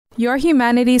Your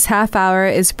Humanities Half Hour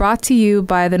is brought to you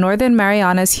by the Northern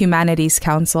Marianas Humanities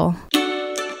Council.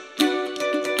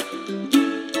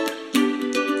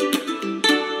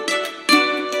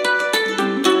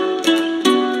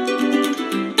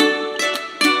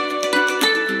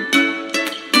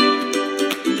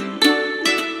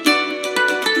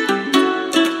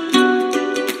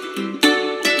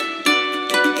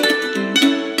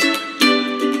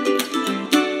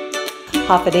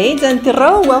 Hafidades and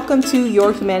Tiro, welcome to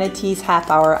Your Humanities Half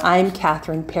Hour. I'm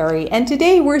Catherine Perry, and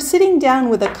today we're sitting down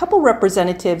with a couple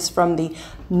representatives from the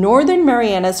Northern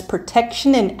Marianas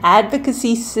Protection and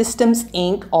Advocacy Systems,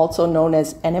 Inc., also known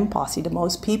as NMPOSSE to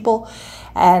most people.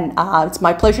 And it's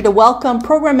my pleasure to welcome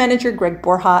Program Manager Greg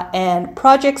Borja and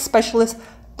Project Specialist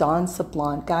Don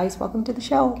Sablan. Guys, welcome to the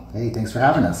show. Hey, thanks for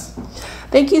having us.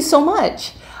 Thank you so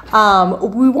much.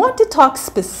 We want to talk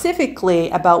specifically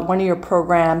about one of your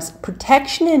programs,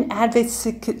 Protection and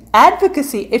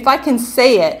Advocacy, if I can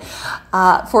say it,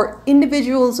 for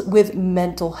individuals with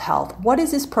mental health. What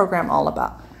is this program all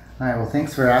about? All right, well,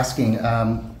 thanks for asking.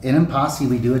 In NMPOSSE,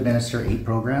 we do administer 8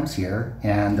 programs here,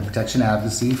 and the Protection and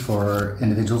Advocacy for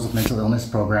Individuals with Mental Illness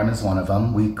program is one of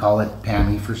them. We call it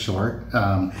PAMI for short.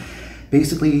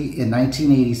 Basically, in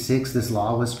 1986, this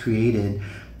law was created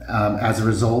as a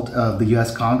result of the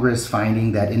U.S. Congress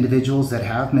finding that individuals that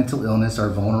have mental illness are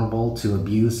vulnerable to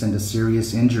abuse and to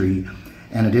serious injury.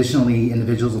 And additionally,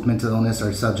 individuals with mental illness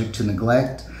are subject to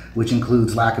neglect, which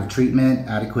includes lack of treatment,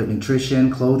 adequate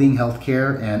nutrition, clothing, health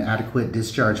care, and adequate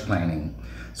discharge planning.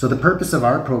 So the purpose of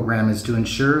our program is to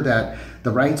ensure that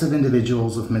the rights of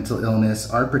individuals with mental illness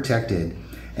are protected.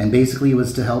 And basically it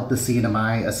was to help the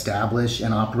CNMI establish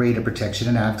and operate a protection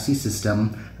and advocacy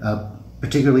system,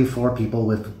 particularly for people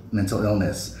with mental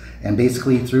illness. And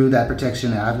basically through that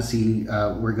protection and advocacy,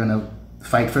 we're going to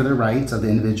fight for the rights of the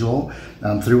individual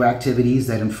through activities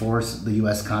that enforce the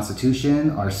U.S.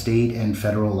 Constitution, our state and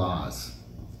federal laws.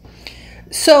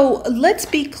 So let's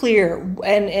be clear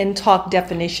and talk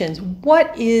definitions.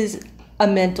 What is a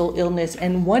mental illness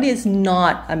and what is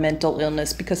not a mental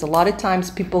illness? Because a lot of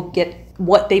times people get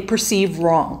what they perceive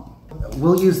wrong.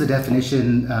 We'll use the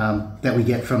definition that we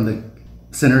get from the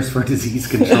Centers for Disease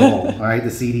Control, all right, the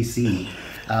CDC.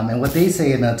 And what they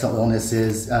say in mental illness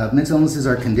is, mental illnesses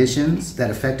are conditions that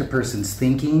affect a person's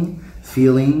thinking,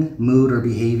 feeling, mood, or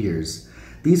behaviors.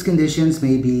 These conditions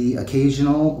may be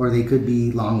occasional or they could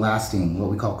be long-lasting, what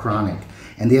we call chronic,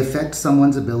 and they affect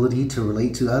someone's ability to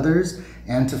relate to others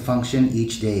and to function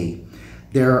each day.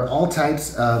 There are all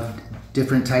types of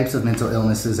different types of mental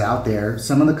illnesses out there.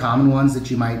 Some of the common ones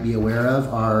that you might be aware of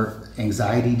are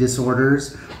anxiety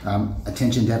disorders,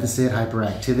 attention deficit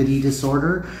hyperactivity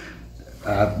disorder.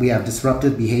 We have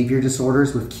disruptive behavior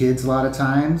disorders with kids a lot of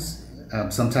times.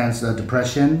 Sometimes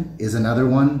depression is another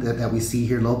one that we see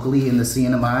here locally in the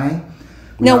CNMI.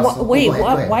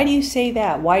 Why do you say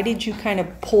that? Why did you kind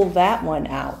of pull that one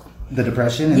out? The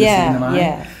depression in the CNMI?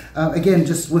 Yeah. Again,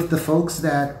 just with the folks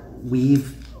that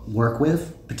we've worked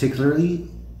with, particularly,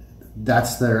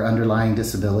 that's their underlying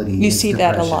disability. You see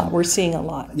that a lot. We're seeing a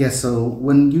lot. Yes, so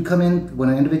when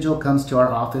an individual comes to our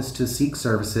office to seek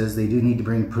services, they do need to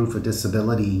bring proof of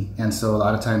disability. And so a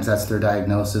lot of times that's their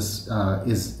diagnosis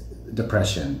is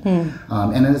depression.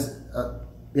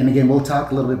 And again, we'll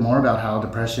talk a little bit more about how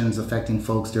depression is affecting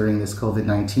folks during this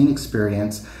COVID-19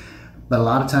 experience. But a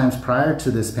lot of times prior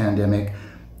to this pandemic,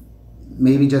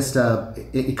 maybe just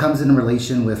it comes in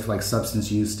relation with like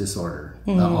substance use disorder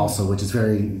also, which is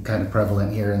very kind of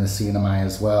prevalent here in the CNMI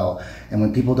as well. And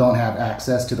when people don't have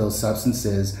access to those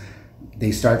substances,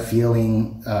 they start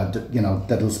feeling,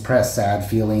 those depressed, sad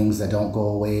feelings that don't go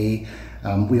away.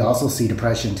 We also see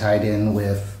depression tied in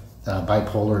with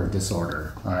bipolar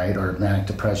disorder, all right, or manic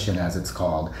depression as it's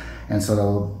called. And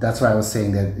so that's why I was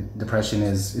saying that depression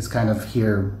is kind of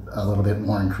here a little bit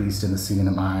more increased in the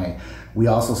CNMI. We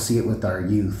also see it with our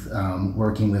youth,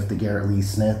 working with the Garrett Lee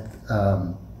Smith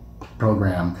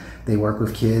program. They work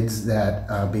with kids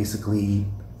that basically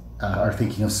are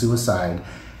thinking of suicide.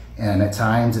 And at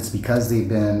times it's because they've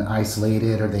been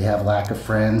isolated or they have lack of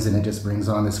friends, and it just brings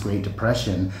on this great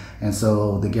depression. And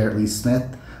so the Garrett Lee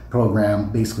Smith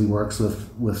program basically works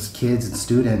with kids and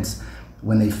students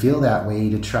when they feel that way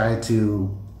to try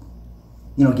to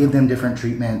give them different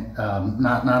treatment,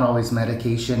 not always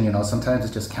medication. Sometimes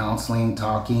it's just counseling,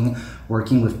 talking,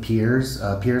 working with peers.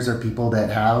 Peers are people that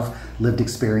have lived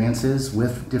experiences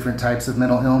with different types of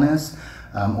mental illness,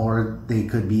 or they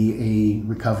could be a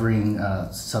recovering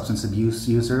substance abuse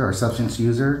user or substance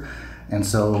user. And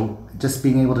so just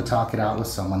being able to talk it out with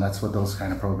someone, that's what those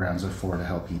kind of programs are for, to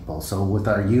help people. So with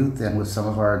our youth and with some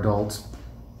of our adults,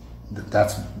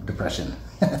 that's depression.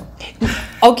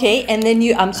 Okay, and then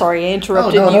I'm sorry, I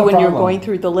interrupted no you when you were problem. going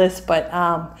through the list, but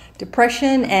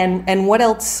depression and what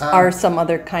else are some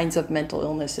other kinds of mental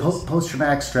illnesses?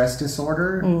 Post-traumatic stress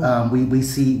disorder. We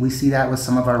see that with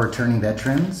some of our returning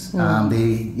veterans.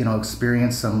 They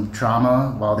experience some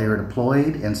trauma while they were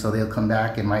deployed, and so they'll come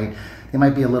back and they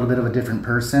might be a little bit of a different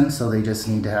person. So they just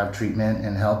need to have treatment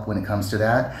and help when it comes to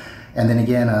that. And then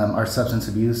again, our substance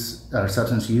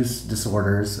use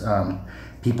disorders.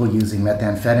 People using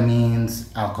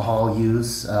methamphetamines, alcohol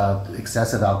use,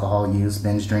 excessive alcohol use,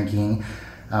 binge drinking.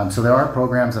 So there are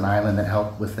programs on island that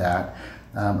help with that.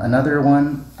 Another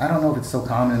one, I don't know if it's so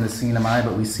common in the CNMI,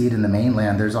 but we see it in the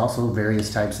mainland. There's also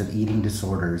various types of eating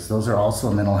disorders. Those are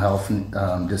also mental health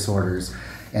disorders.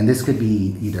 And this could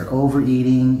be either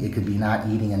overeating, it could be not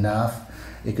eating enough,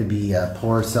 it could be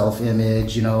poor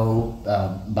self-image,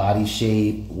 body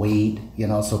shape, weight,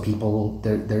 so people,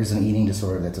 there's an eating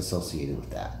disorder that's associated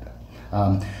with that.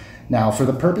 Now, for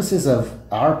the purposes of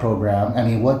our program, I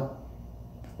mean, what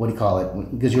do you call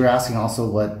it? Because you're asking also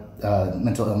what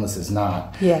mental illness is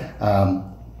not. Yeah.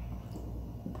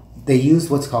 They use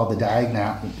what's called the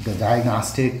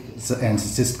Diagnostic and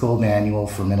Statistical Manual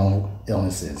for Mental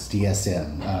Illnesses,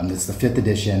 DSM. It's the 5th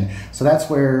edition. So that's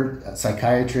where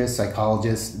psychiatrists,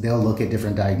 psychologists, they'll look at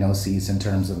different diagnoses in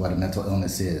terms of what a mental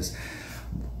illness is.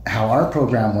 How our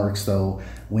program works, though,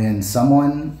 when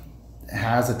someone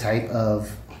has a type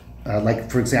of, like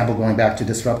for example, going back to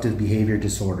disruptive behavior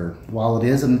disorder, while it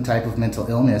is a type of mental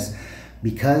illness,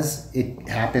 because it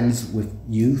happens with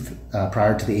youth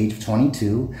prior to the age of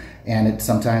 22, and it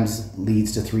sometimes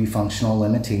leads to 3 functional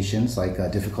limitations like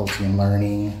difficulty in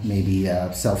learning, maybe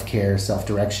self-care,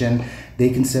 self-direction, they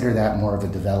consider that more of a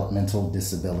developmental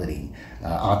disability.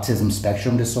 Autism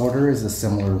spectrum disorder is a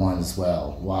similar one as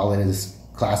well. While it is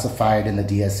classified in the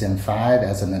DSM-5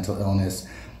 as a mental illness,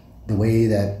 the way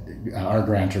that our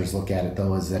grantors look at it,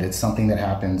 though, is that it's something that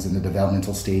happens in the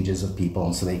developmental stages of people,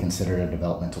 and so they consider it a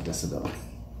developmental disability.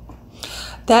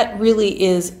 That really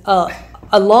is a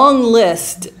long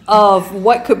list of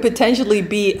what could potentially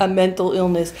be a mental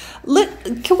illness.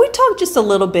 Can we talk just a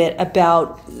little bit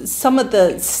about some of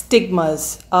the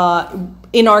stigmas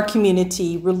in our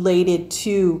community related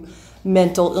to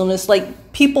mental illness?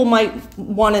 Like, people might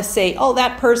want to say, oh,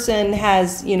 that person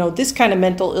has, this kind of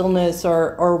mental illness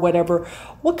or whatever.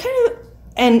 What kind of,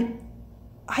 and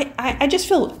I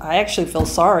actually feel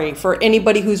sorry for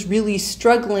anybody who's really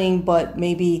struggling, but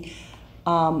maybe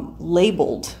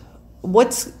labeled.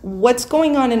 What's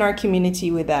going on in our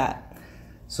community with that?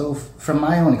 So from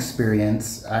my own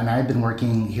experience, and I've been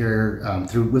working here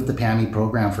with the PAMI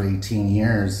program for 18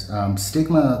 years,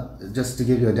 stigma, just to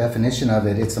give you a definition of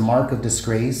it, it's a mark of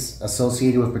disgrace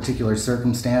associated with particular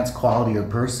circumstance, quality, or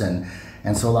person.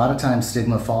 And so a lot of times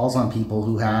stigma falls on people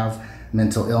who have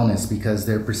mental illness because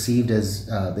they're perceived as,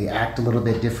 they act a little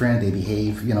bit different, they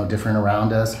behave, different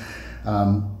around us.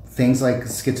 Things like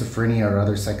schizophrenia or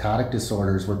other psychotic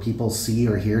disorders where people see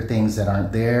or hear things that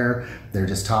aren't there, they're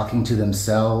just talking to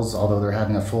themselves, although they're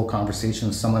having a full conversation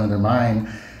with someone in their mind.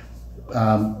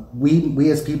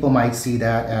 We as people might see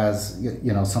that as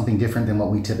something different than what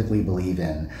we typically believe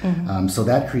in. Mm-hmm. So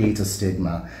that creates a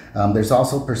stigma. There's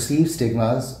also perceived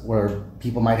stigmas where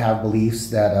people might have beliefs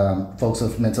that folks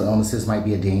with mental illnesses might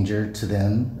be a danger to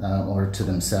them or to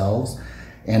themselves.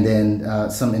 And then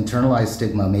some internalized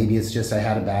stigma. Maybe it's just I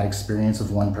had a bad experience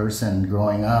with one person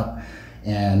growing up,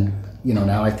 and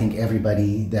now I think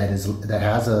everybody that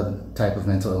has a type of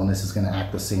mental illness is going to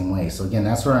act the same way. So again,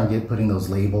 that's where I'm putting those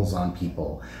labels on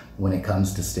people when it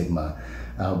comes to stigma.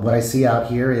 What I see out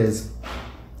here is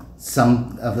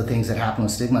some of the things that happen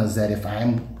with stigma is that if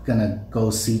I'm going to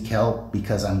go seek help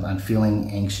because I'm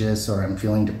feeling anxious or I'm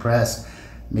feeling depressed,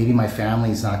 maybe my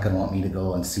family's not going to want me to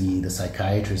go and see the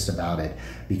psychiatrist about it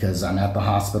because I'm at the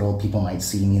hospital. People might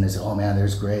see me and they say, oh man,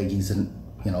 there's Greg. He's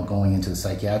going into the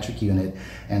psychiatric unit.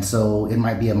 And so it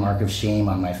might be a mark of shame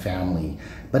on my family.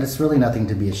 But it's really nothing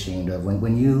to be ashamed of.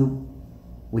 When you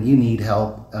need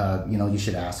help, you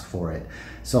should ask for it.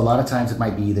 So a lot of times it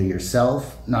might be either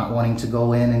yourself not wanting to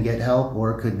go in and get help,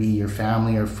 or it could be your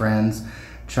family or friends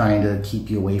trying to keep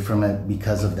you away from it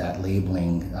because of that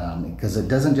labeling, because it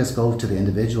doesn't just go to the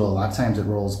individual. A lot of times it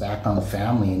rolls back on the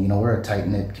family, and we're a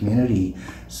tight-knit community,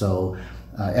 so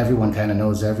everyone kind of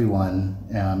knows everyone,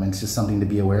 and it's just something to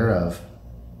be aware of.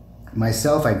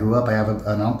 Myself, I grew up, I have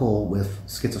an uncle with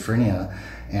schizophrenia,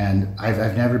 and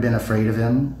I've never been afraid of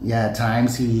him. Yeah, at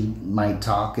times he might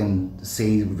talk and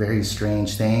say very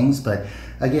strange things, but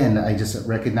again, I just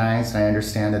recognize and I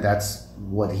understand that that's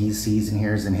what he sees and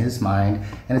hears in his mind,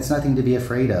 and it's nothing to be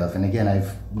afraid of. And again,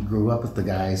 I've grew up with the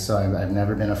guy, so I've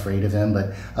never been afraid of him,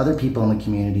 but other people in the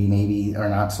community maybe are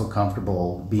not so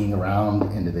comfortable being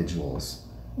around individuals.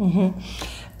 Mm-hmm.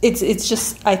 It's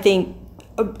just, I think,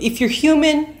 if you're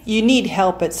human, you need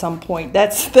help at some point.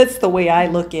 That's the way I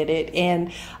look at it.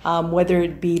 And whether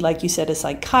it be, like you said, a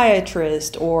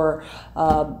psychiatrist or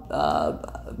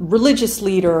a religious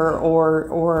leader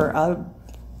or a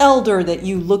elder that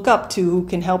you look up to who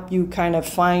can help you kind of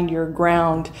find your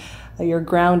grounding.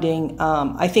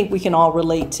 I think we can all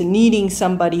relate to needing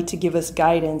somebody to give us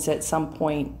guidance at some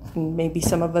point. Maybe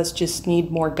some of us just need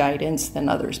more guidance than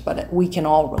others, but we can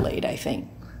all relate, I think.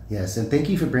 Yes, and thank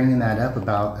you for bringing that up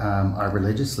about our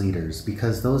religious leaders,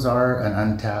 because those are an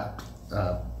untapped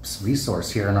resource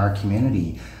here in our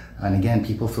community. And again,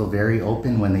 people feel very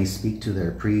open when they speak to their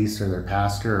priest or their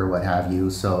pastor or what have you.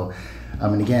 So,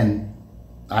 and again,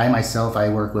 I myself, I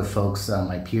work with folks,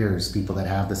 my peers, people that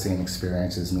have the same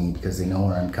experience as me, because they know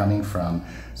where I'm coming from.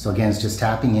 So again, it's just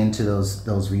tapping into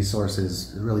those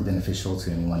resources, really beneficial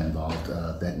to anyone involved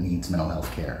that needs mental health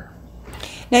care.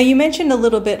 Now, you mentioned a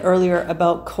little bit earlier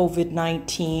about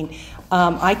COVID-19.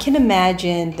 I can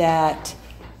imagine that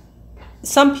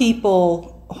some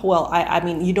people, well, I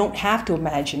mean, you don't have to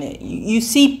imagine it. You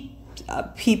see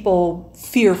people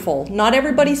fearful. Not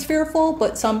everybody's fearful,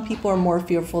 but some people are more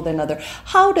fearful than others.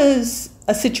 How does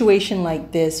a situation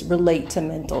like this relate to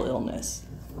mental illness?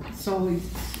 So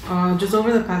just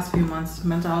over the past few months,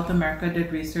 Mental Health America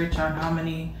did research on how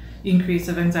many increase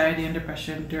of anxiety and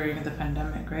depression during the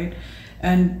pandemic, right?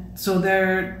 And so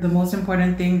the most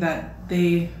important thing that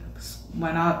they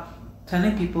went out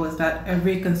telling people is that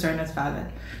every concern is valid.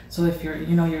 So if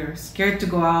you're scared to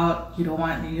go out, you don't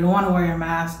want to wear your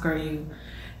mask, or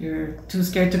you're too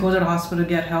scared to go to the hospital to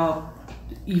get help,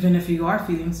 even if you are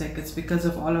feeling sick, it's because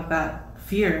of all of that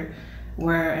fear.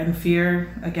 And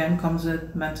fear again comes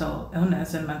with mental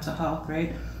illness and mental health,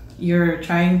 right? You're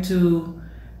trying to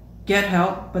get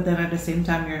help, but then at the same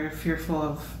time you're fearful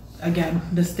of, again,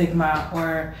 the stigma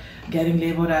or getting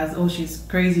labeled as, oh, she's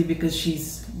crazy because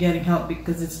she's getting help,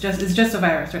 because it's just a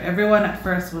virus, right? Everyone at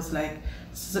first was like,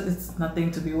 it's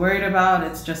nothing to be worried about,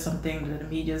 it's just something that the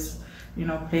media's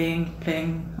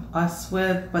playing us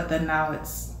with. But then now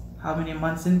it's how many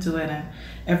months into it, and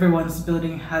everyone's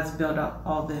has built up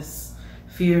all this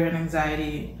fear and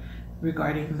anxiety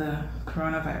regarding the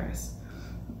coronavirus.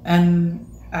 And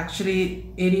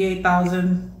actually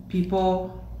 88,000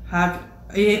 people have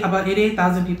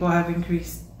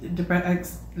increased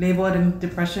labeled in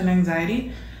depression and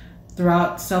anxiety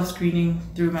throughout self-screening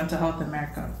through Mental Health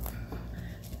America.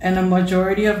 And a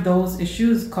majority of those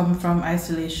issues come from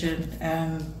isolation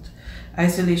and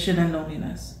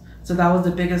loneliness. So that was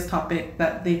the biggest topic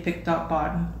that they picked up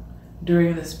on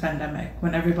during this pandemic,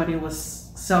 when everybody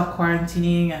was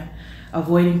self-quarantining and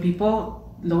avoiding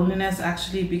people. Loneliness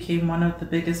actually became one of the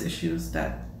biggest issues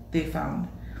that they found.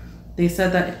 They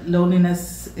said that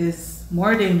loneliness is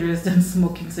more dangerous than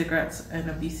smoking cigarettes and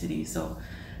obesity. So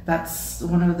that's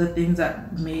one of the things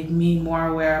that made me more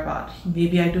aware about,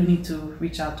 maybe I do need to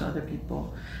reach out to other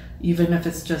people, even if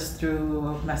it's just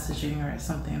through messaging or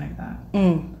something like that.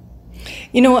 Mm.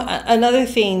 You know, another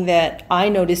thing that I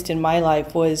noticed in my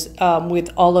life was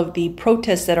with all of the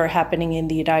protests that are happening in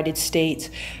the United States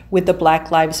with the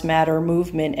Black Lives Matter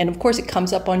movement. And of course, it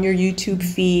comes up on your YouTube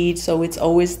feed, so it's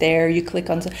always there. You click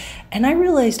on, and I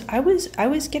realized I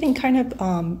was getting kind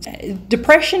of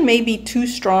depression, may be too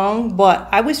strong, but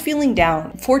I was feeling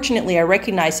down. Fortunately, I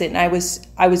recognized it, and I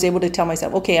was able to tell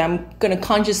myself, okay, I'm going to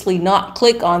consciously not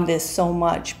click on this so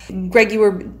much. Greg, you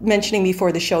were mentioning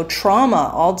before the show, trauma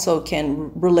also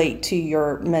can relate to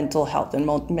your mental health and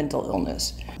mental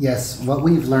illness. Yes, what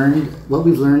we've learned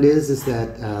is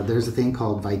that there's a thing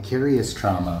called vicarious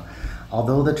trauma.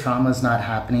 Although the trauma is not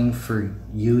happening for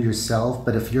you yourself,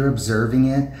 but if you're observing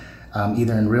it,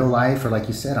 either in real life or, like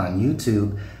you said, on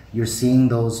YouTube, you're seeing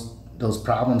those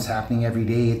problems happening every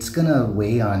day. It's gonna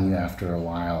weigh on you after a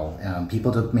while.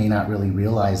 People may not really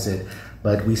realize it,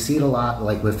 but we see it a lot,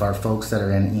 like with our folks that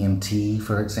are in EMT,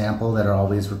 for example, that are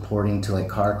always reporting to like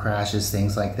car crashes,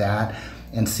 things like that.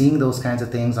 And seeing those kinds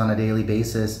of things on a daily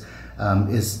basis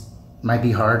might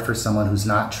be hard for someone who's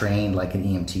not trained like an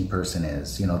EMT person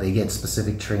is. You know, they get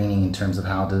specific training in terms of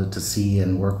how to see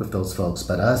and work with those folks.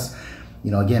 But us,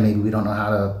 you know, again, maybe we don't know how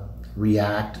to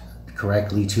react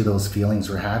correctly to those feelings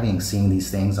we're having, seeing these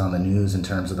things on the news in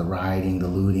terms of the rioting, the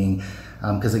looting.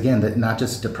 Because again, not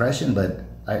just depression, but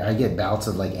I get bouts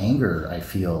of like anger, I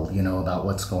feel, you know, about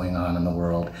what's going on in the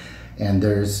world. And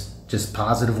there's just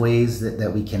positive ways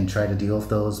that we can try to deal with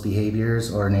those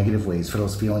behaviors, or negative ways for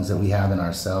those feelings that we have in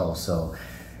ourselves. So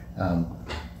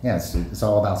It's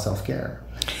all about self-care.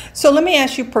 So let me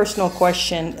ask you a personal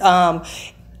question. Are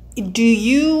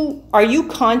you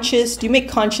conscious? Do you make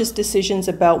conscious decisions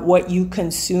about what you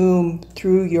consume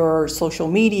through your social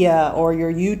media or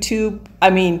your YouTube? I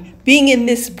mean, being in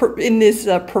this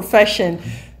profession,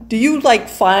 do you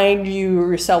find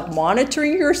yourself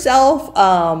monitoring yourself,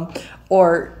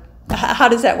 or how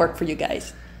does that work for you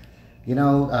guys?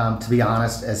 To be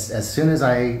honest, as soon as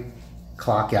I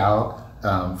clock out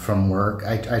from work,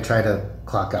 I try to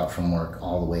clock out from work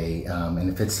all the way. And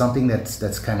if it's something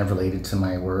that's kind of related to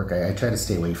my work, I try to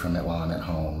stay away from it while I'm at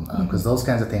home, because those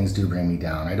kinds of things do bring me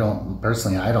down. I don't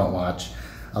watch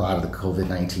a lot of the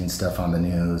COVID-19 stuff on the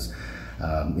news.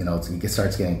 It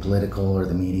starts getting political, or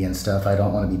the media and stuff. I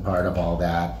don't want to be part of all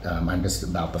that. I'm just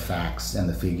about the facts and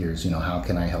the figures. How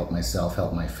can I help myself,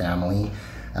 help my family?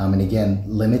 And again,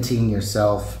 limiting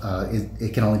yourself,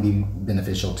 it can only be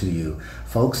beneficial to you.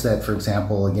 Folks that, for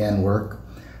example, again, work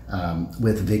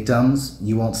with victims,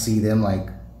 you won't see them like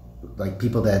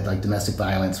people that domestic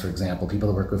violence, for example. People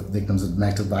that work with victims of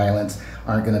domestic violence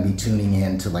aren't going to be tuning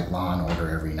in to Law and Order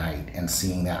every night and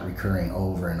seeing that recurring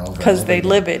over and over. Because they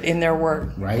live it in their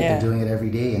work. Right? Yeah. They're doing it every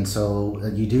day. And so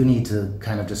you do need to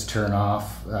kind of just turn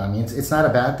off. It's not a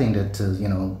bad thing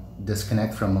to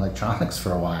disconnect from electronics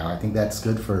for a while. I think that's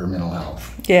good for mental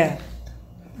health. Yeah.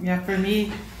 Yeah, for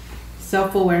me,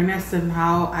 self-awareness and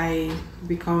how I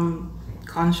become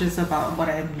conscious about what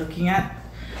I'm looking at.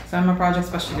 So I'm a project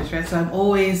specialist, right? So I'm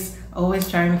always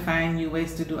trying to find new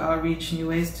ways to do outreach, new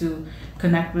ways to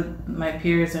connect with my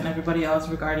peers and everybody else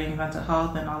regarding mental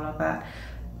health and all of that.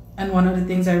 And one of the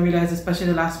things I realized, especially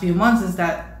the last few months, is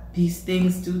that these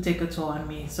things do take a toll on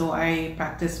me. So I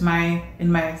practice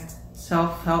in my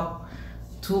self-help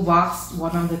toolbox.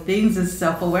 One of the things is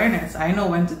self-awareness. I know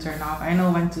when to turn off. I know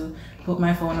when to put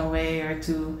my phone away, or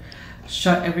to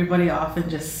shut everybody off and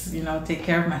just take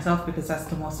care of myself, because that's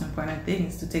the most important thing,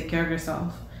 is to take care of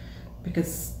yourself.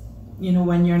 Because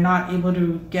when you're not able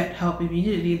to get help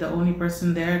immediately, the only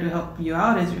person there to help you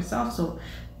out is yourself. So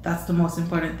that's the most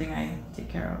important thing I take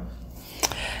care of.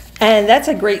 And that's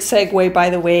a great segue, by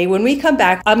the way. When we come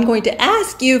back, I'm going to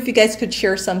ask you if you guys could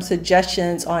share some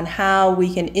suggestions on how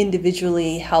we can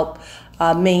individually help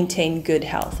maintain good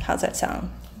health. How's that sound?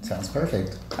 Sounds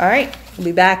perfect. All right, we'll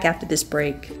be back after this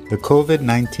break. The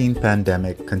COVID-19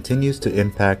 pandemic continues to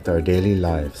impact our daily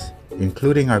lives,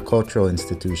 including our cultural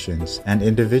institutions and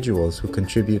individuals who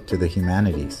contribute to the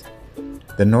humanities.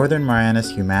 The Northern Marianas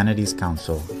Humanities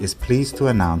Council is pleased to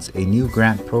announce a new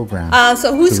grant program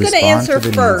so who's to going to respond answer to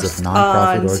the first needs of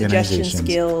nonprofit on suggestion organizations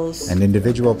skills and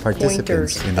individual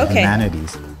participants pointers? in the Okay.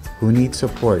 humanities who need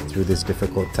support through this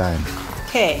difficult time.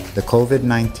 Okay. The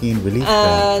COVID-19 relief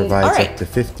grant provides all right. up to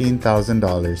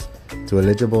 $15,000 to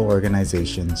eligible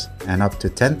organizations and up to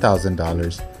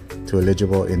 $10,000 to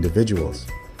eligible individuals.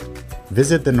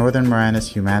 Visit the Northern Marianas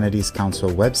Humanities Council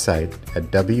website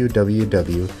at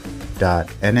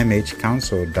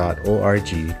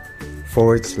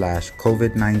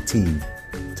www.nhcouncil.org/COVID-19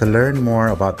 to learn more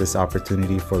about this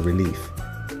opportunity for relief.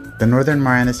 The Northern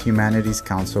Marianas Humanities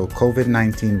Council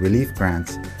COVID-19 relief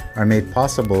grants are made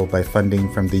possible by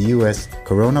funding from the U.S.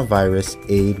 Coronavirus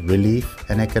Aid, Relief,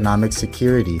 and Economic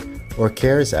Security, or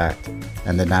CARES Act,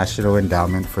 and the National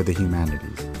Endowment for the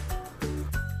Humanities.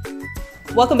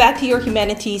 Welcome back to your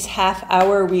Humanities Half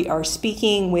Hour. We are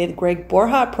speaking with Greg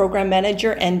Borja, Program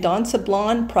Manager, and Don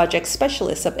Sablan, Project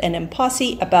Specialist of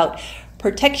Advocacy, about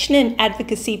protection and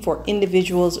advocacy for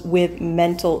individuals with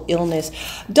mental illness.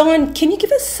 Don, can you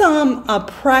give us some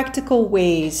practical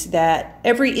ways that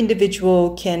every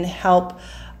individual can help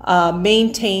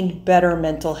maintain better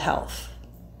mental health?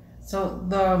 So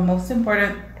the most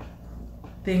important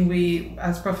thing we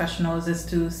as professionals is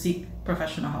to seek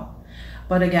professional help.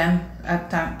 But again,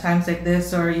 at times like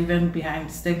this, or even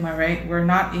behind stigma, right, we're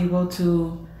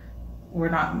too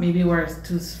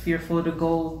fearful to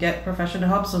go get professional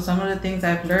help. So some of the things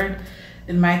I've learned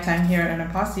in my time here at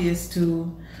Advocacy is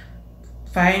to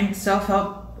find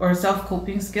self-help or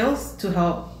self-coping skills to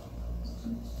help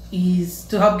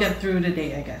get through the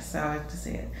day, I guess I like to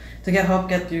say it, to help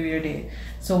get through your day.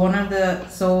 So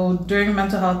during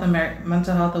Mental Health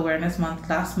Awareness Month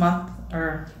last month,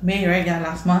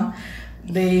 last month,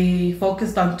 they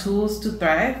focused on tools to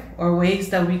thrive, or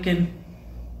ways that we can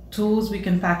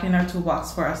pack in our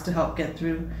toolbox for us to help get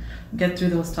through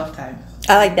those tough times.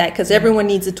 I like that, because everyone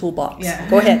needs a toolbox. Yeah.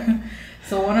 Go ahead.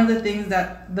 So one of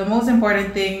the most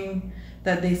important thing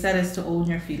that they said is to own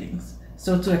your feelings.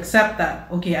 So to accept that,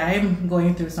 okay, I'm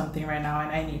going through something right now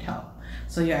and I need help.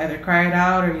 So you either cry it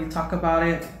out, or you talk about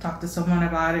it, talk to someone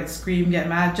about it, scream, get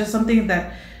mad, just something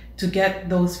to get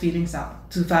those feelings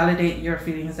out, to validate your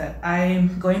feelings that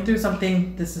I'm going through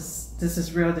something, this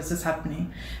is real, this is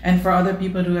happening. And for other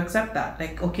people to accept that,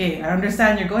 like, okay, I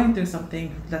understand you're going through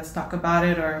something, let's talk about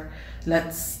it, or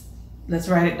let's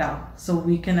write it down, so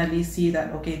we can at least see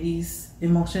that, okay, these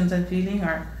emotions and feelings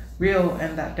are real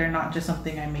and that they're not just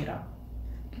something I made up.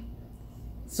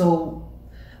 So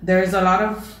there's a lot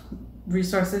of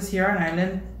resources here on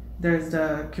island. There's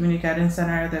the community guidance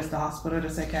center, there's the hospital, the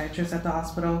psychiatrist at the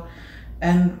hospital,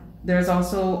 and there's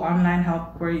also online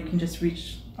help where you can just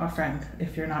reach a friend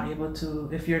if you're not able to,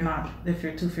 if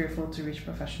you're too fearful to reach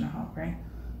professional help, right?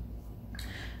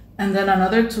 And then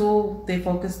another tool they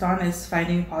focused on is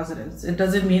finding positives. It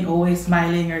doesn't mean always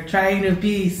smiling or trying to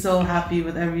be so happy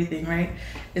with everything, right?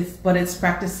 But it's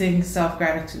practicing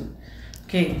self-gratitude.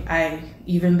 Okay,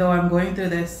 even though I'm going through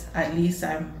this, at least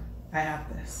I have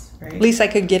this, right? At least I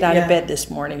could get out of bed this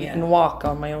morning and walk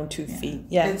on my own 2 feet.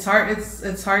 Yeah. It's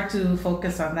hard to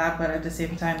focus on that, but at the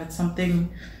same time, it's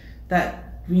something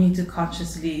that we need to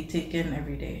consciously take in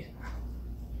every day.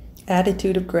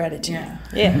 Attitude of gratitude.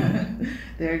 Yeah.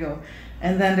 There you go.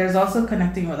 And then there's also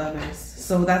connecting with others.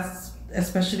 So that's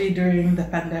especially during the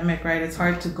pandemic, right? It's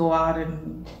hard to go out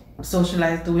and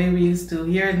socialize the way we used to.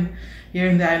 Here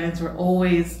in the islands, we're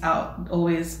always out,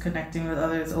 always connecting with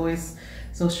others, always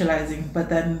socializing. But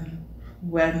then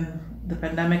when the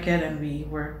pandemic hit and we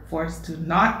were forced to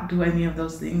not do any of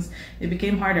those things, it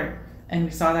became harder. And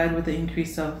we saw that with the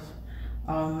increase of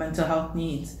mental health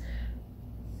needs.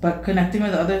 But connecting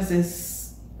with others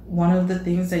is one of the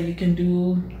things that you can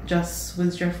do just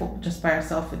with your phone, just by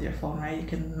yourself with your phone, right? You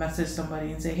can message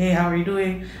somebody and say, hey, how are you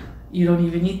doing? You don't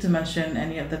even need to mention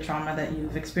any of the trauma that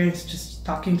you've experienced. Just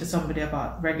talking to somebody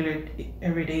about regular,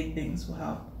 everyday things will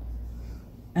help.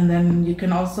 And then you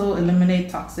can also eliminate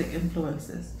toxic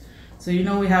influences. So,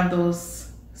 we have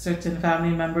those certain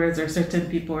family members or certain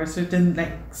people or certain,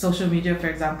 like social media, for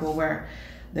example, where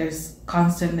there's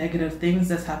constant negative things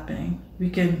that's happening. We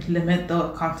can limit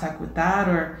the contact with that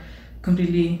or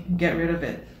completely get rid of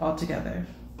it altogether.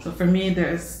 So for me,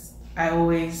 I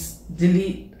always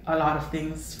delete a lot of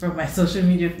things from my social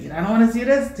media feed. I don't want to see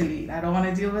this, delete. I don't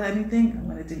want to deal with anything, I'm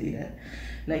going to delete it.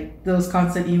 Like those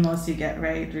constant emails you get,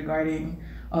 right, regarding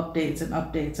updates and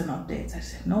updates and updates. I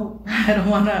said, no, I don't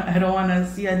wanna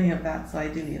see any of that, so I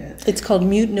delete it. It's called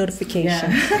mute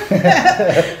notification.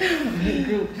 Yeah. Mute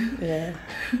group. Yeah.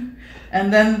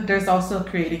 And then there's also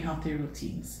creating healthy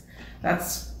routines.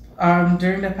 That's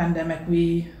during the pandemic,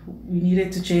 we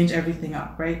needed to change everything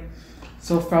up, right?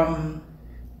 So from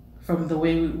the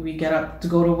way we get up to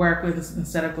go to work,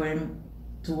 instead of going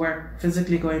to work,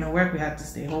 physically going to work, we had to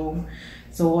stay home.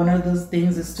 So one of those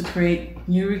things is to create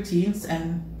new routines,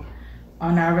 and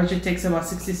on average it takes about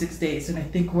 66 days, and I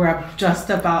think we're just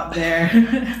about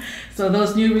there. So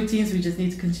those new routines, we just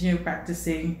need to continue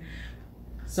practicing.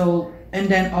 So, and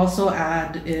then also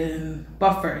add in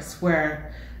buffers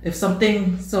where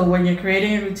when you're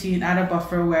creating a routine, add a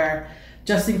buffer where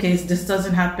just in case this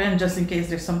doesn't happen, just in case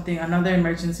there's another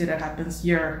emergency that happens,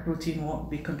 your routine won't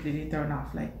be completely thrown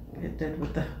off like it did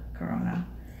with the corona.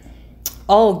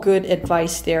 All good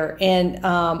advice there. And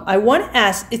I want to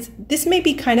ask, this may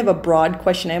be kind of a broad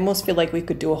question. I almost feel like we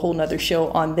could do a whole nother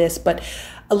show on this, but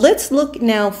let's look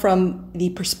now from the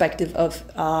perspective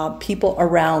of people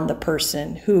around the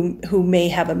person who may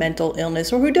have a mental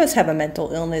illness or who does have a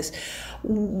mental illness.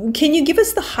 Can you give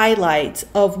us the highlights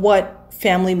of what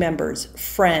family members,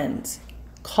 friends,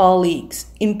 colleagues,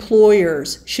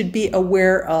 employers should be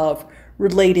aware of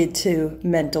related to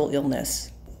mental illness?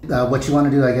 What you want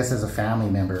to do, I guess, as a family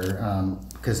member,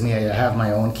 because I have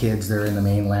my own kids. They're in the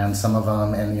mainland, some of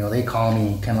them, and they call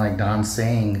me, kind of like Don's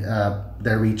saying,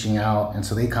 they're reaching out, and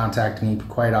so they contact me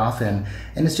quite often,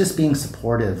 and it's just being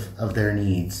supportive of their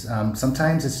needs.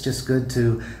 Sometimes it's just good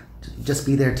to just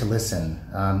be there to listen.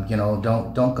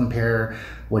 Don't compare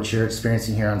what you're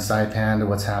experiencing here on Saipan to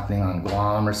what's happening on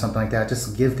Guam or something like that.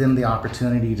 Just give them the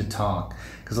opportunity to talk.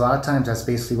 Because a lot of times that's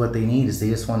basically what they need, is they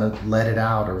just want to let it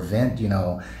out or vent,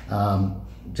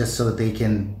 just so that they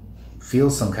can feel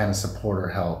some kind of support or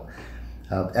help.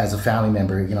 As a family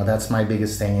member, that's my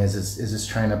biggest thing is just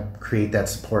trying to create that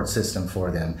support system for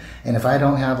them. And if I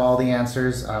don't have all the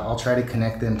answers, I'll try to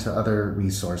connect them to other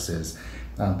resources.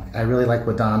 I really like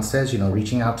what Don says,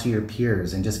 reaching out to your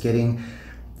peers and just getting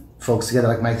folks together.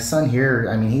 Like my son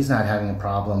here, he's not having a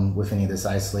problem with any of this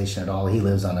isolation at all. He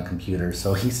lives on a computer,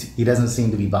 so he doesn't seem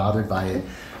to be bothered by it.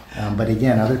 But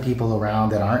again, other people around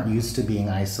that aren't used to being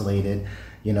isolated,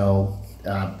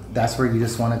 that's where you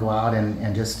just want to go out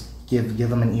and just give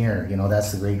them an ear.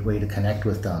 That's the great way to connect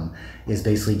with them, is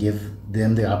basically give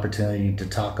them the opportunity to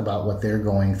talk about what they're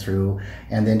going through,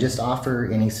 and then just offer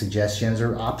any suggestions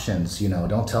or options.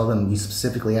 Don't tell them you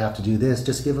specifically have to do this.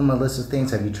 Just give them a list of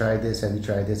things. Have you tried this? Have you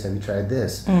tried this? Have you tried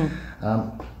this?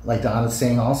 Like Don was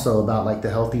saying also about like the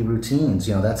healthy routines,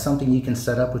 that's something you can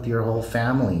set up with your whole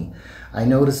family. I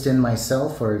noticed in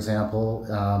myself, for example,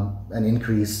 an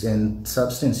increase in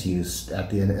substance use at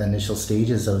the initial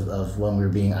stages of when we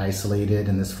were being isolated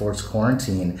in this forced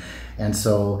quarantine. And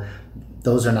so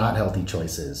those are not healthy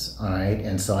choices, all right?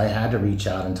 And so I had to reach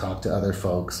out and talk to other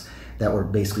folks that were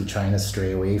basically trying to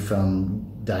stray away from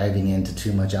diving into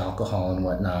too much alcohol and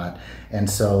whatnot. And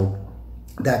so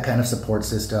that kind of support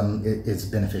system is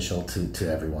beneficial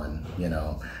to everyone,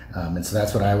 and so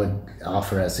that's what I would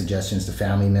offer as suggestions to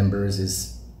family members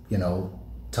is,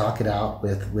 talk it out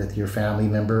with your family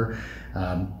member.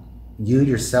 You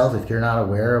yourself, if you're not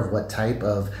aware of what type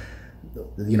of,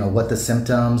 what the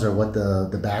symptoms or what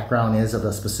the background is of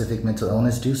a specific mental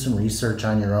illness, do some research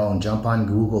on your own. Jump on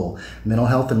Google. Mental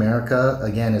Health America,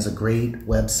 again, is a great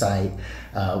website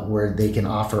where they can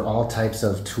offer all types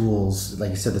of tools.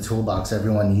 Like you said, the toolbox,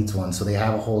 everyone needs one. So they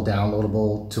have a whole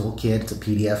downloadable toolkit. It's a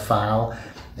PDF file,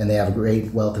 and they have a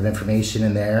great wealth of information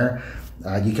in there.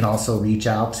 You can also reach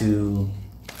out to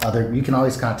you can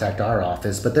always contact our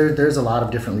office, but there's a lot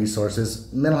of different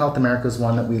resources. Mental Health America is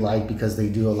one that we like because they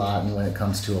do a lot when it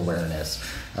comes to awareness.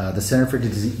 The Center for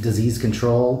Disease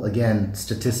Control, again,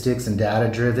 statistics and data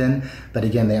driven, but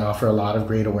again, they offer a lot of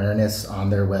great awareness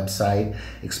on their website,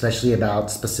 especially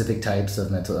about specific types of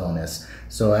mental illness.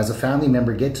 So as a family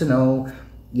member, get to know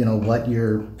what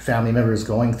your family member is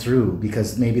going through,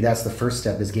 because maybe that's the first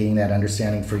step, is gaining that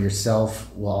understanding for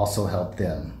yourself will also help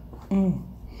them.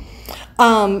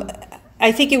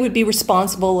 I think it would be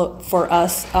responsible for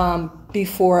us,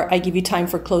 before I give you time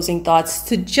for closing thoughts,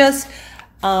 to just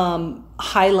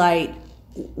highlight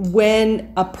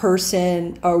when a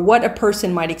person, or what a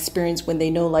person might experience when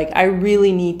they know, like, I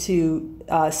really need to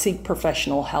seek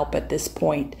professional help at this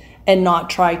point and not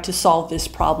try to solve this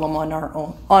problem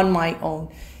on my own.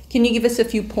 Can you give us a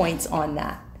few points on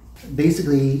that?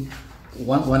 Basically,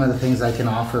 one of the things I can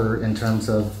offer in terms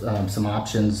of some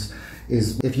options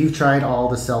is, if you've tried all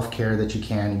the self-care that you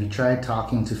can, if you tried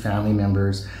talking to family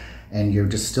members and you're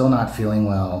just still not feeling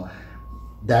well,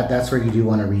 that's where you do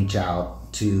want to reach out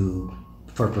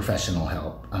for professional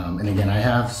help. And again, I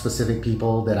have specific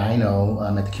people that I know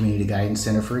at the Community Guidance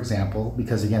Center, for example,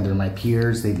 because again, they're my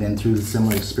peers, they've been through the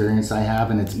similar experience I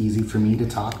have, and it's easy for me to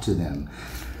talk to them.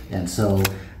 And so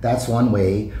that's one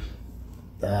way.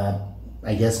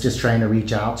 I guess just trying to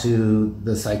reach out to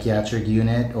the psychiatric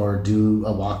unit or do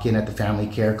a walk-in at the family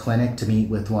care clinic to meet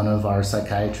with one of our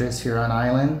psychiatrists here on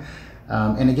island.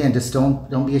 And again, just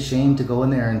don't be ashamed to go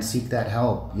in there and seek that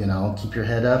help. Keep your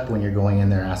head up when you're going in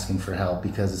there asking for help,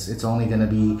 because it's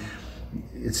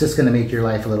just going to make your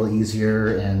life a little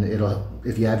easier. And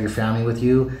if you have your family with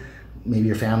you, maybe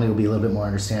your family will be a little bit more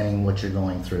understanding of what you're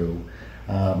going through.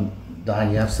 Don,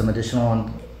 you have some additional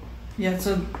on? Yeah,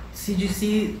 so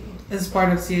CGC is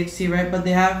part of CHC, right? But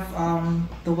they have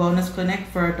the wellness clinic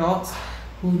for adults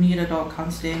who need adult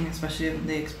counseling, especially if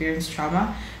they experience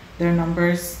trauma. Their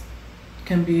numbers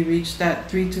can be reached at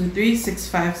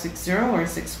 323-6560 or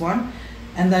 61.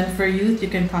 And then for youth, you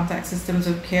can contact Systems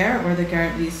of Care or the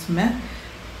Garrett Lee Smith.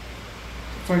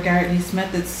 For Garrett Lee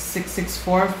Smith, it's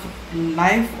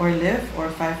 664-LIFE or LIVE or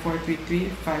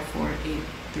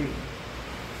 5433-5483.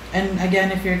 And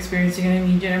again, if you're experiencing an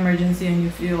immediate emergency and you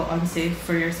feel unsafe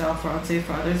for yourself or unsafe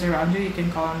for others around you, you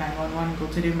can call 911, go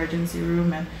to the emergency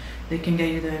room, and they can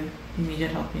get you the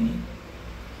immediate help you need.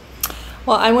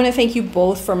 Well, I want to thank you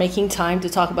both for making time to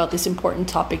talk about this important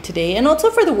topic today, and also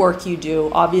for the work you do.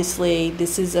 Obviously,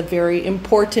 this is a very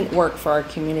important work for our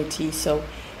community, so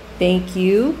thank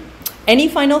you. Any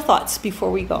final thoughts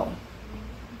before we go?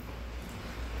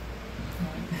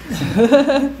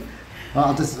 Well,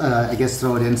 I'll just, I guess,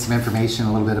 throw it in some information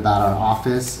a little bit about our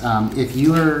office. If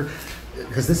you are,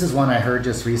 because this is one I heard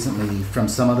just recently from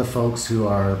some of the folks who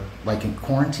are like in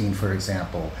quarantine, for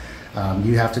example.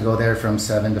 You have to go there from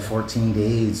 7 to 14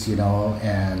 days,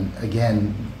 and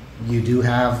again, you do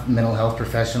have mental health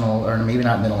professional, or maybe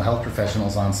not mental health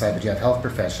professionals on site, but you have health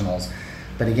professionals.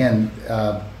 But again,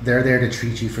 they're there to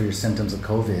treat you for your symptoms of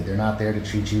COVID. They're not there to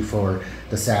treat you for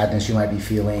the sadness you might be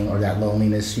feeling or that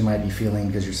loneliness you might be feeling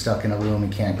because you're stuck in a room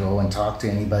and can't go and talk to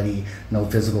anybody, no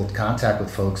physical contact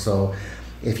with folks. So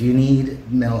if you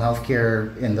need mental health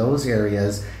care in those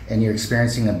areas and you're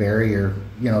experiencing a barrier,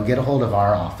 get a hold of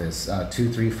our office,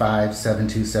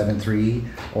 235-7273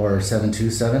 or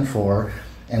 7274,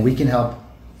 and we can help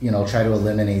try to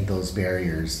eliminate those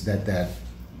barriers that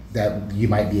you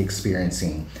might be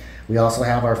experiencing. We also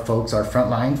have our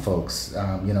frontline folks,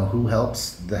 who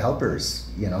helps the helpers,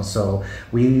 so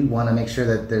we want to make sure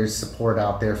that there's support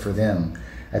out there for them.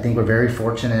 I think we're very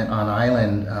fortunate on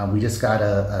island. We just got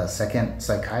a second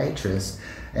psychiatrist,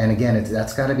 and again,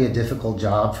 that's got to be a difficult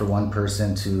job for one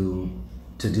person to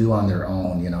do on their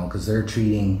own, because they're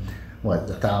treating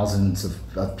the thousands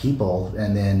of people,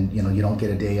 and then you don't get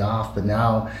a day off, but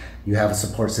now you have a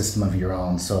support system of your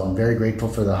own. So I'm very grateful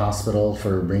for the hospital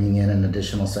for bringing in an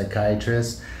additional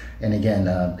psychiatrist, and again,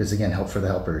 because help for the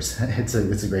helpers. It's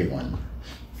a great one.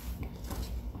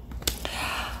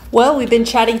 Well, we've been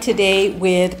chatting today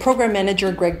with Program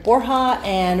Manager Greg Borja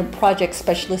and Project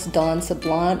Specialist Don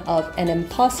Sablan of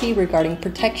NMPOSSE regarding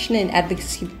protection and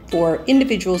advocacy for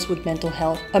individuals with mental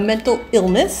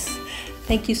illness.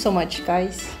 Thank you so much,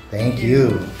 guys. Thank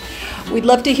you. We'd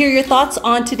love to hear your thoughts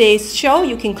on today's show.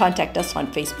 You can contact us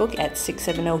on Facebook at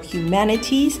 670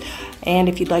 Humanities. And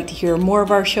if you'd like to hear more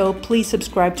of our show, please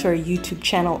subscribe to our YouTube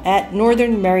channel at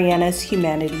Northern Marianas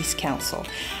Humanities Council.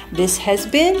 This has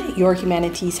been your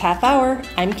Humanities Half Hour.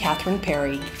 I'm Catherine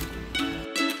Perry.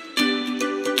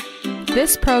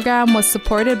 This program was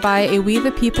supported by a We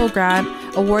the People grant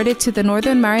awarded to the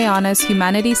Northern Marianas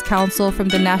Humanities Council from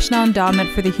the National Endowment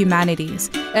for the Humanities.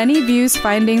 Any views,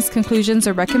 findings, conclusions,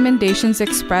 or recommendations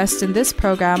expressed in this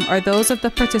program are those of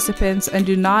the participants and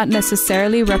do not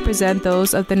necessarily represent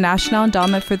those of the National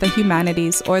Endowment for the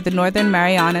Humanities or the Northern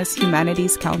Marianas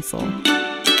Humanities Council.